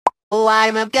Oh,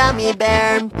 I'm a gummy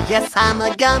bear. Yes, I'm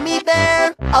a gummy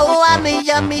bear. Oh, I'm a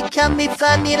yummy, yummy,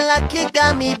 funny, lucky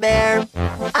gummy bear.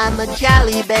 I'm a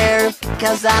jelly bear,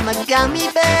 cause I'm a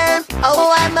gummy bear.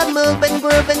 Oh, I'm a moving,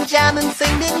 grooving, jamming,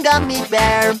 singing gummy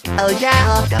bear. Oh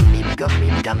yeah, gummy,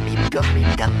 gummy, gummy, gummy,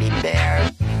 gummy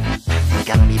bear.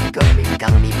 Gummy, gummy,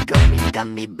 gummy, gummy,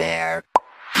 gummy bear.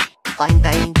 Fine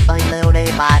thing, fine little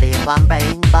day body, fun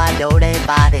bang, body, day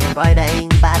body, Friday,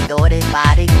 bad day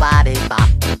body, body, bop.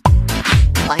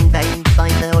 Fine thing,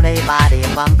 fine little day body,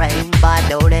 fun bang,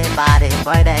 body, day body,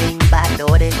 Friday, bad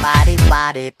day body,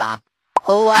 body, bop.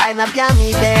 Oh, I'm a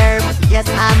gummy bear. Yes,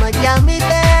 I'm a gummy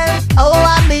bear. Oh,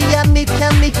 I'm a yummy,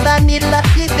 yummy, funny,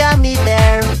 lucky gummy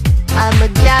bear. I'm a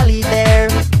jelly bear,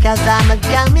 cause I'm a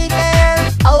gummy bear.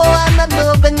 Oh, I'm a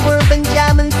moving, grooving,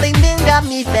 jamming, singing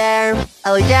gummy bear.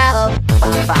 Oh yeah,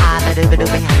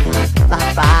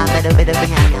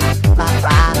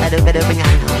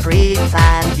 free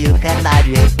time you can buy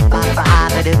it.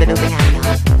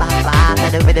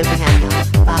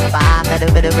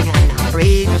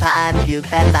 Free time you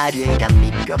can buy it.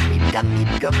 Gummy, gummy,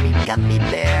 gummy, gummy, gummy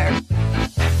bear.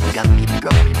 Gummy,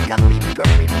 gummy, gummy,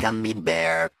 gummy, gummy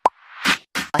bear.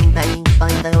 Bang bang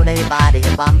bang do day body,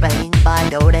 bang bang bang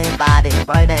do day body,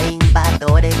 Friday bang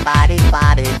do day body,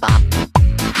 body bop.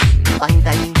 Bang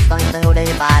bang bang do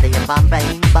day body, bang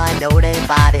bang bang do day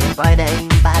body, Friday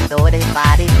bang do day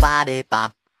body, body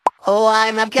bop. Oh,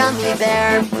 I'm a gummy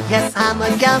bear. Yes, I'm a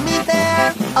gummy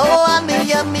bear. Oh, I'm a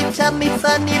yummy, chummy,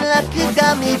 funny, lucky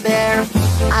gummy bear.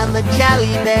 I'm a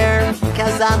jelly bear,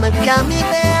 cause I'm a gummy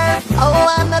bear. Oh,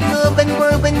 I'm a moving,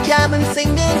 grooving, jamming,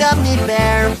 singing gummy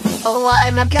bear. Oh,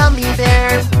 I'm a gummy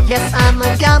bear. Yes, I'm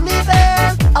a gummy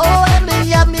bear. Oh, I'm a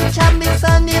yummy, chummy,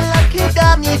 funny, lucky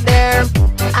gummy bear.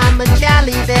 I'm a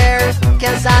jelly bear,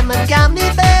 cause I'm a gummy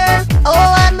bear.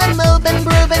 Oh, I'm a moving,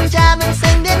 grooving, jamming,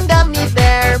 singing gummy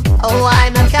bear. Oh,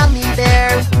 I'm a gummy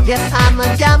bear. Yes, I'm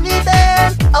a gummy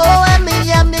bear. Oh, I'm a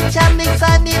yummy, chummy,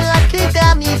 funny, lucky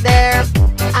gummy bear.